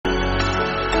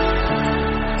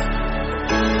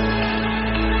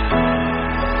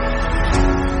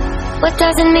What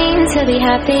does it mean to be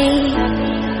happy?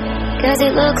 'Cause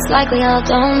it looks like we all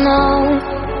don't know.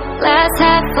 Glass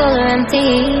half full or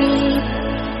empty,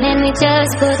 and we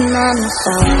just putting on the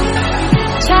show.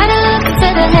 Try to look to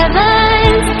the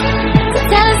heavens to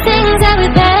tell us things that we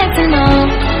beg to know.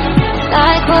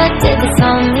 Like what did this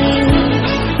all mean?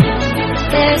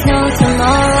 There's no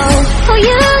tomorrow. Oh,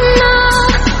 you know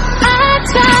I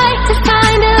tried to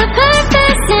find a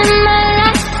purpose in my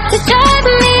life to drive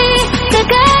me, to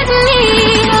guide me.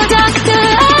 Oh, doctor,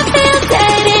 I feel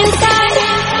dead inside.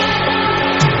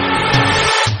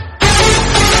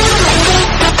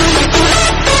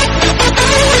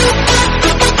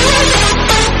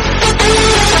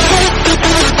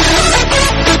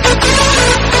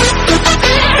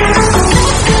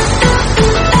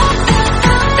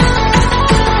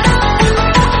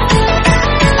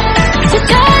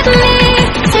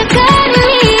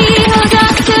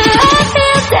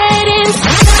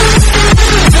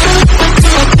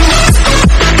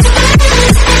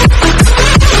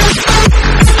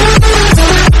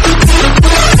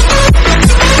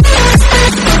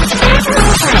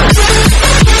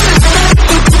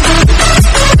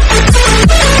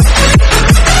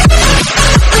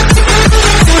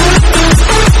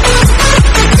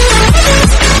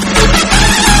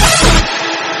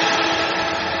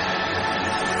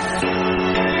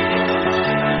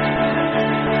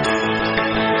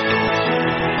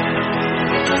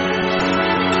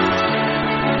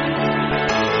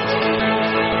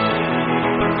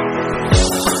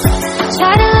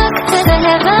 Try to look to the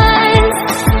heavens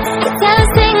to tell us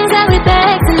things that we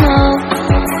beg to know.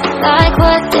 Like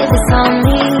what did this all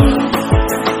mean?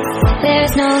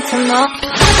 There's no tomorrow.